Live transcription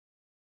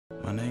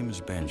My name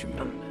is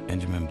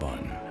Benjamin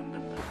Button.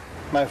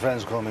 My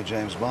friends call me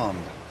James Bond.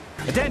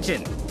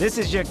 Attention! This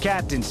is your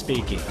captain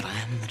speaking. But I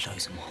am the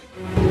chosen one.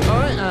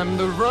 I am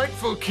the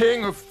rightful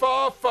king of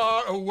far,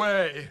 far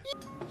away.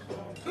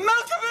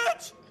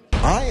 Malkovich!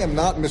 I am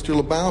not Mr.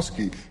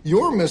 Lebowski.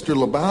 You're Mr.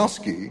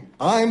 Lebowski.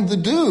 I'm the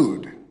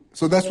dude.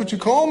 So that's what you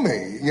call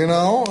me, you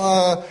know?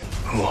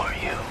 Who are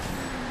you?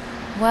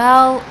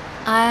 Well,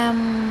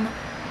 I'm...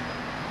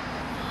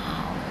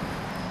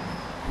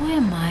 Who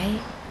am I?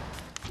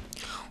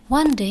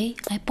 One day,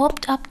 I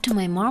popped up to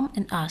my mom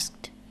and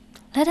asked,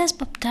 "Let us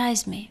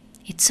baptize me.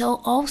 It's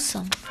so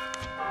awesome."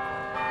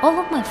 All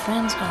of my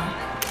friends are.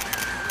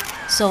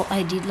 So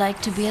I did like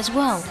to be as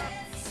well.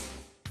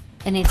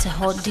 And it's a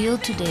hot deal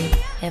today.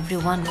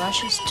 Everyone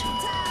rushes to.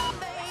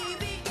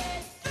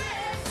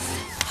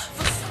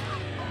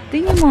 Ты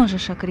не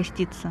можешь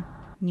окреститься.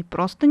 Не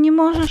просто не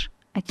можешь,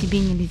 а тебе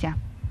нельзя.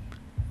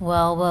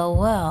 Well, well,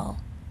 well.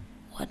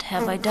 What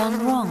have I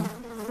done wrong?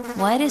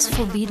 Why it is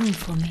forbidden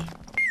for me?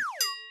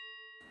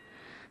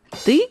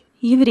 Ты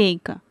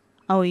еврейка,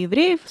 а у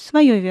евреев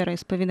свое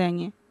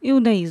вероисповедание –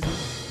 иудаизм.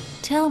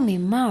 Tell me,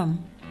 Mom,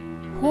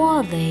 who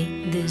are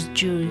they, these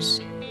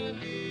Jews?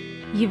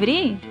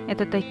 Евреи –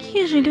 это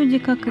такие же люди,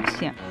 как и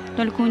все,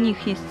 только у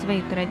них есть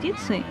свои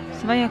традиции,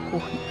 своя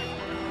кухня.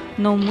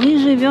 Но мы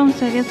живем в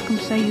Советском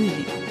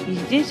Союзе, и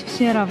здесь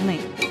все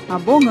равны, а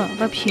Бога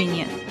вообще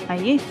нет, а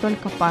есть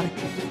только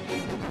партия.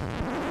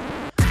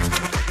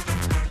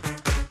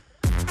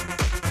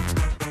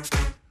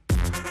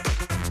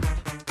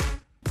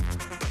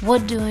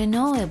 What do I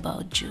know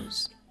about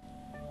Jews?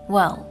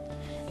 Well,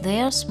 they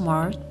are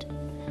smart,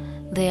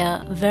 they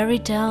are very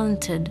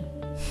talented.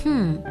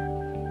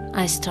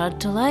 I start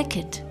to like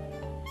it.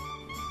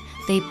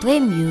 They play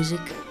music.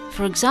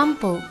 For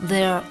example,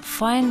 they are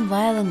fine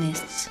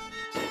violinists.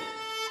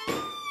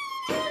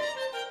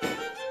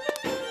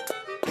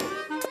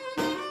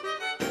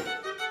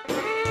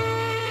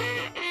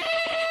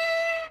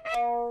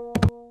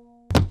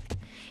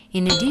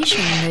 In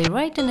addition, they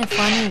write in a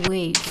funny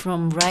way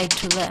from right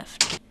to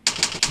left.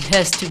 It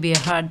has to be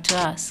hard to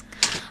ask.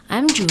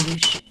 I'm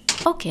Jewish.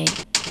 Okay,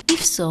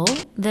 if so,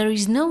 there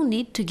is no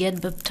need to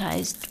get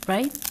baptized,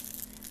 right?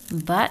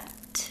 But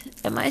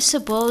am I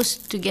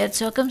supposed to get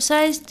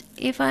circumcised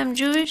if I'm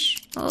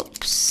Jewish?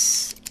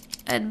 Oops.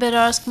 I'd better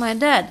ask my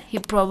dad. He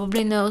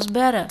probably knows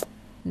better.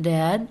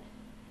 Dad,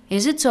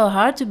 is it so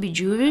hard to be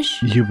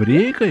Jewish?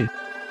 Еврейкой?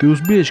 Ты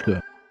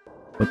узбечка.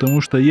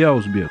 Потому что я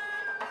узбек.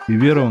 И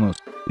вера у нас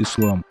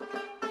ислам.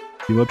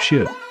 И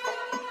вообще,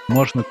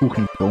 марш на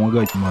кухню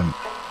помогать маме.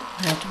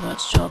 That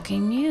was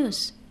shocking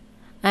news.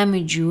 I'm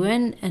a Jew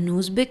and an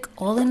Uzbek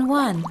all in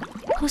one.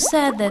 Who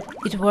said that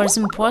it was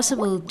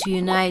impossible to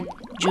unite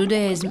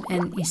Judaism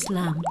and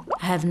Islam?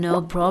 I have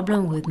no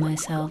problem with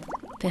myself.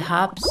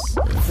 Perhaps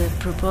the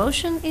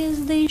proportion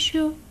is the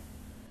issue?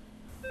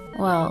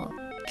 Well,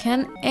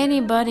 can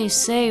anybody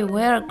say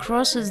where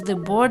crosses the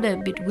border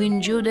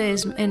between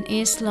Judaism and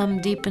Islam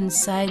deep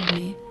inside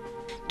me?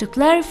 To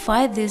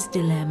clarify this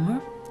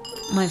dilemma,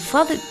 my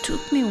father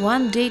took me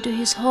one day to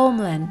his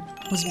homeland,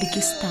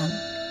 Uzbekistan.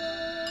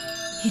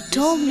 He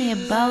told me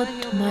about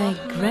my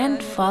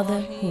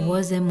grandfather who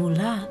was a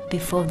mullah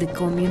before the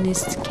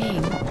communists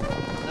came.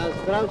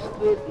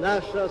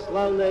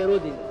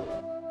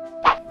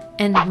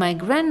 And my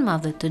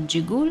grandmother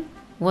Tadjigul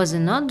was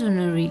an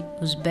ordinary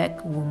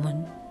Uzbek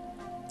woman.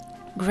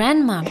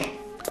 Grandma,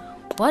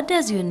 what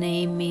does your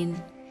name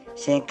mean?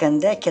 Sen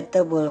kanda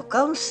katta bo'lib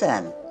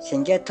qolsan,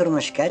 senga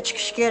turmushga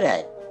chiqish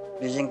kerak.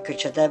 Bizning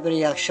ko'chada bir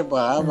yaxshi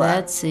bola bor.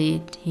 That's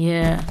it,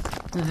 yeah.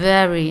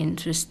 Very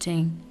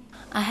interesting.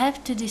 I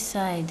have to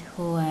decide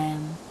who I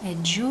am, a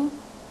Jew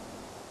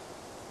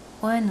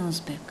or an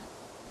Uzbek.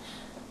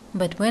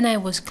 But when I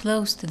was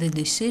close to the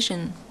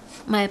decision,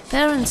 my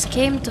parents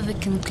came to the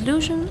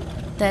conclusion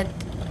that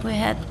we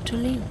had to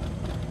leave.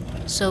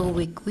 So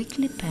we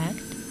quickly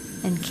packed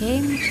and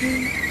came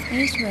to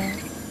Israel.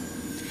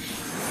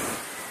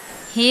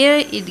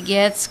 Here it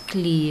gets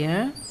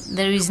clear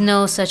there is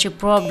no such a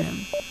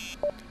problem.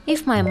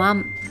 If my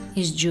mom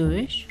is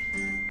Jewish,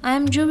 I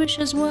am Jewish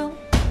as well.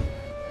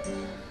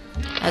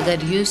 I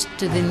got used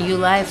to the new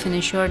life in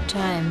a short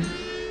time.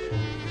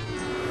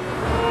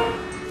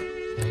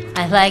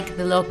 I like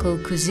the local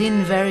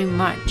cuisine very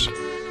much.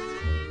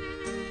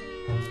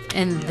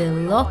 And the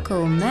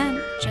local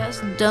men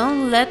just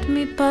don't let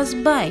me pass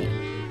by.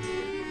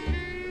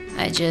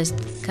 I just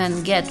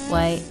can't get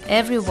why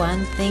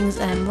everyone thinks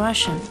I'm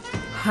Russian.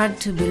 Hard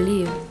to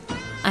believe.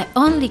 I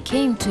only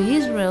came to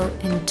Israel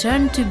and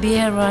turned to be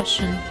a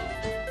Russian.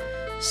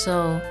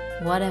 So,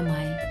 what am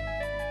I?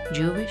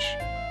 Jewish?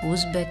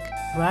 Uzbek?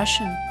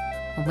 Russian?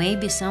 Or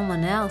maybe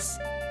someone else?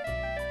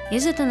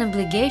 Is it an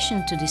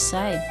obligation to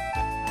decide?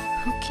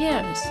 Who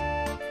cares?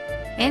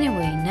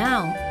 Anyway,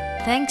 now,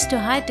 thanks to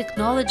high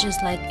technologies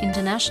like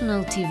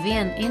international TV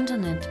and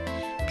internet,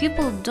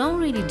 people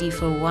don't really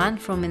differ one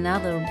from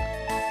another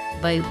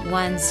by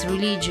one's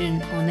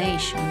religion or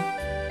nation,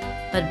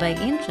 but by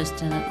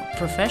interest and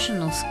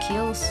professional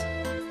skills.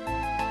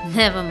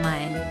 Never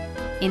mind.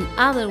 In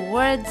other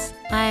words,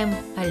 I'm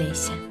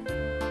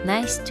Olesya.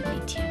 Nice to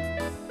meet you.